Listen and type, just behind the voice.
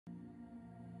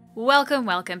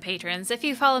Welcome, patrons. If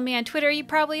you follow me on Twitter, you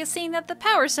probably have seen that the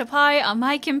power supply on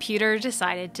my computer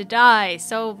decided to die.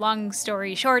 So, long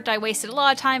story short, I wasted a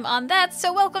lot of time on that,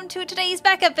 so welcome to today's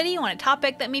backup video on a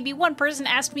topic that maybe one person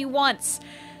asked me once.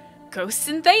 Ghosts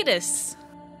in Thetis.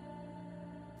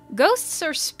 Ghosts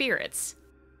are spirits.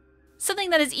 Something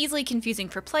that is easily confusing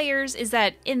for players is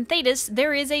that in Thetis,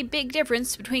 there is a big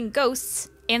difference between ghosts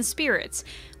and spirits,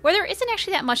 where there isn't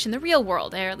actually that much in the real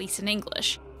world, or at least in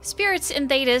English. Spirits in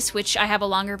Thetis, which I have a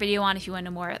longer video on if you want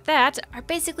to know more about that, are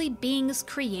basically beings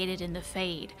created in the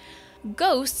Fade.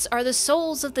 Ghosts are the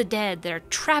souls of the dead that are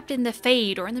trapped in the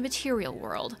Fade or in the material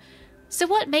world. So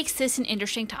what makes this an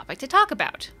interesting topic to talk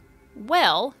about?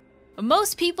 Well,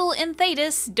 most people in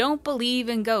Thetis don't believe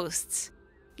in ghosts.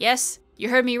 Yes, you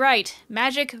heard me right.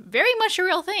 Magic, very much a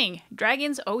real thing.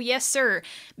 Dragons, oh yes sir.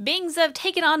 Beings that have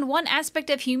taken on one aspect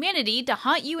of humanity to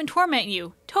haunt you and torment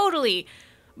you. Totally.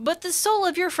 But the soul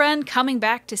of your friend coming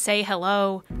back to say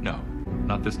hello... No,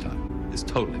 not this time. It's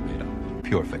totally made up.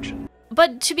 Pure fiction.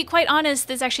 But to be quite honest,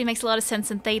 this actually makes a lot of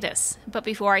sense in Thetis. But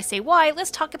before I say why,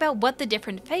 let's talk about what the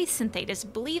different faiths in Thetis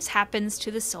believes happens to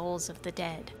the souls of the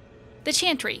dead. The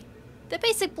Chantry. The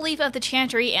basic belief of the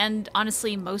Chantry, and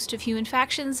honestly most of human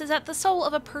factions, is that the soul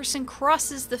of a person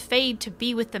crosses the Fade to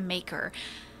be with the Maker.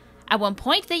 At one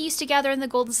point, they used to gather in the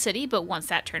Golden City, but once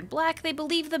that turned black, they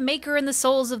believe the Maker and the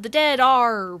souls of the dead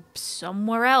are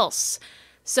somewhere else.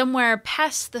 Somewhere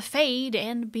past the Fade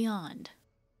and beyond.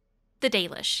 The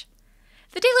Dalish.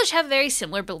 The Dalish have a very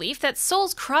similar belief that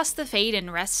souls cross the Fade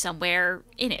and rest somewhere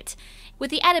in it, with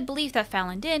the added belief that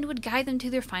Falun Din would guide them to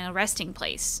their final resting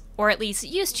place, or at least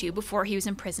used to before he was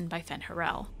imprisoned by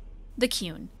Fen'Harel. The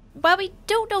Qun. While we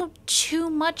don't know too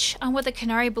much on what the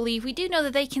Qunari believe, we do know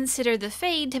that they consider the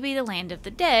Fade to be the land of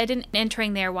the dead, and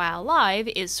entering there while alive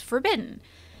is forbidden.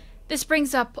 This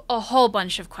brings up a whole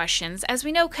bunch of questions, as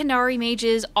we know Qunari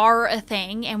mages are a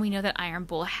thing, and we know that Iron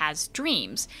Bull has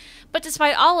dreams. But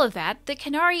despite all of that, the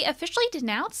Qunari officially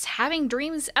denounce having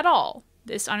dreams at all.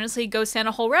 This honestly goes down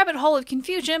a whole rabbit hole of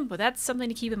confusion, but that's something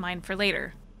to keep in mind for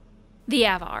later. The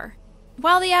Avar.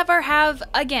 While the Avar have,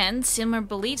 again, similar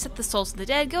beliefs that the souls of the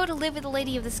dead go to live with the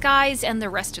Lady of the Skies and the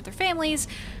rest of their families,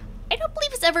 I don't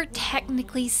believe it's ever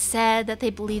technically said that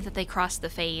they believe that they cross the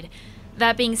Fade.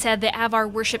 That being said, the Avar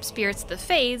worship spirits of the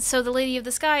Fade, so the Lady of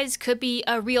the Skies could be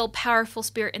a real powerful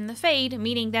spirit in the Fade,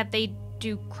 meaning that they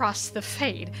do cross the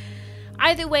Fade.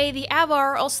 Either way, the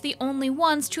Avar are also the only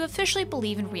ones to officially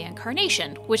believe in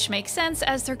reincarnation, which makes sense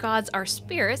as their gods are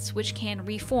spirits which can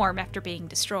reform after being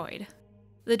destroyed.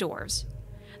 The Dwarves.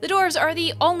 The Dwarves are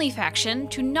the only faction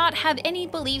to not have any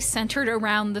beliefs centered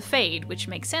around the Fade, which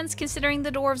makes sense considering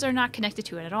the Dwarves are not connected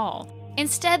to it at all.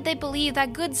 Instead, they believe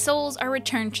that good souls are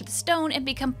returned to the stone and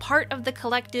become part of the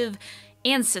collective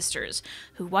ancestors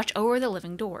who watch over the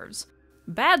living dwarves.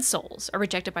 Bad souls are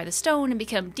rejected by the stone and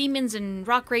become demons and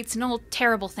rock wraiths and all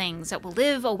terrible things that will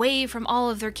live away from all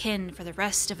of their kin for the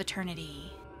rest of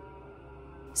eternity.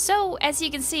 So, as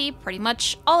you can see, pretty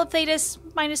much all of Thetis,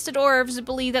 minus the dwarves,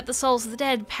 believe that the souls of the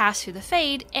dead pass through the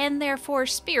Fade, and therefore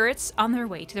spirits on their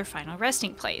way to their final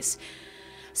resting place.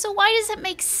 So why does it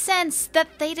make sense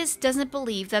that Thetis doesn't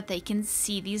believe that they can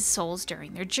see these souls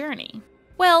during their journey?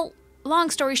 Well, long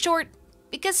story short,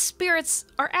 because spirits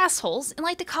are assholes and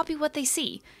like to copy what they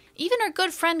see. Even our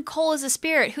good friend Cole is a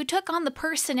spirit who took on the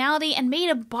personality and made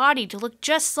a body to look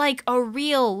just like a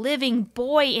real living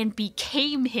boy and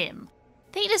became him.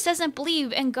 Thetis doesn't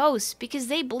believe in ghosts because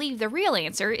they believe the real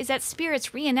answer is that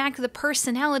spirits reenact the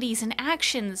personalities and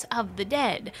actions of the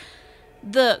dead.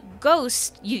 The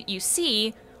ghosts you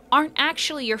see aren't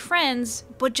actually your friends,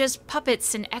 but just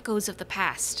puppets and echoes of the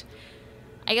past.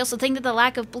 I also think that the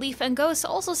lack of belief in ghosts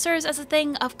also serves as a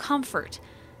thing of comfort.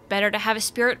 Better to have a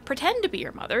spirit pretend to be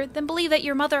your mother than believe that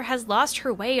your mother has lost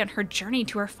her way on her journey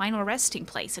to her final resting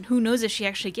place, and who knows if she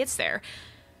actually gets there.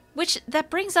 Which, that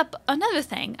brings up another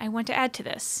thing I want to add to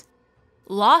this.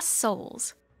 Lost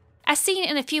souls. As seen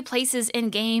in a few places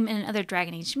in-game and in other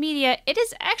Dragon Age media, it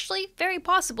is actually very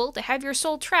possible to have your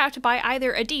soul trapped by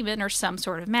either a demon or some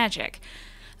sort of magic.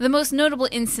 The most notable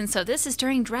instance of this is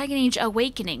during Dragon Age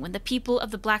Awakening, when the people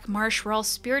of the Black Marsh were all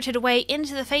spirited away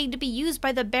into the Fade to be used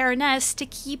by the Baroness to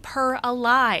keep her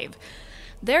alive.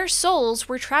 Their souls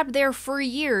were trapped there for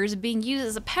years, being used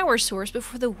as a power source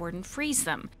before the Warden frees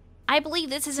them. I believe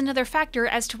this is another factor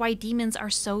as to why demons are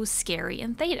so scary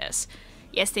in Thetis.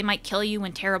 Yes, they might kill you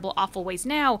in terrible, awful ways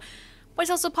now, but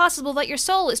it's also possible that your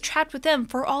soul is trapped with them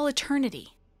for all eternity.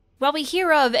 While we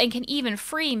hear of and can even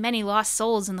free many lost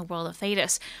souls in the world of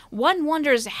Thetis, one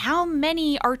wonders how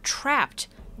many are trapped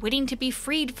waiting to be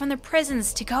freed from the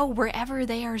prisons to go wherever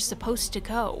they are supposed to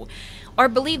go, or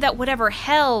believe that whatever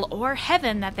hell or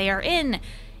heaven that they are in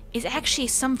is actually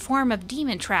some form of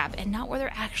demon trap and not where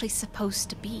they're actually supposed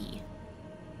to be.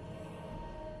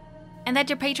 And that,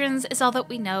 dear patrons, is all that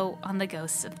we know on the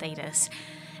ghosts of Thetis.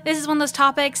 This is one of those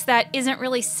topics that isn't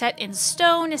really set in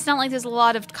stone. It's not like there's a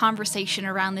lot of conversation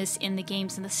around this in the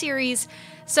games and the series,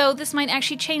 so this might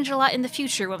actually change a lot in the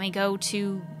future when we go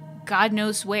to God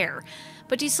knows where.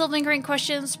 But do you still have lingering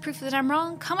questions, proof that I'm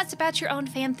wrong, comments about your own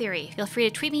fan theory? Feel free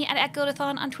to tweet me at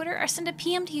 @Godathon on Twitter or send a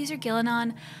PM to user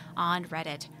Gillanon on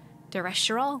Reddit. De rest,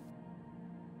 you're all.